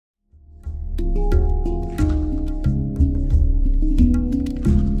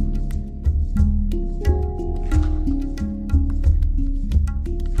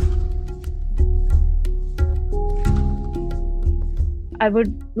I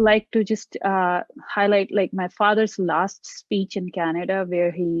would like to just highlight like my father's last speech in Canada,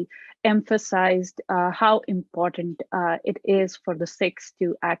 where he emphasized how important it is for the Sikhs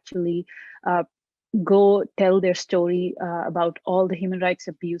to actually uh, go tell their story about all the human rights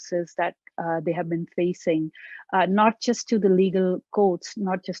abuses that they have been facing, not just to the legal courts,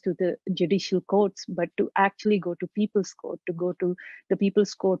 not just to the judicial courts, but to actually go to people's court, to go to the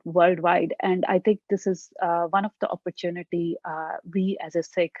people's court worldwide. And I think this is one of the opportunity we as a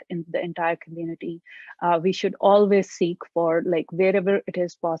Sikh in the entire community, we should always seek for, like wherever it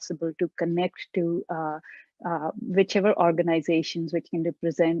is possible, to connect to whichever organizations which can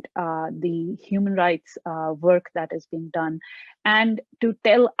represent the human rights work that is being done, and to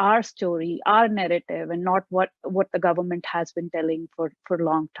tell our story, our narrative, and not what the government has been telling for a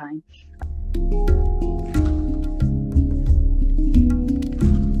long time.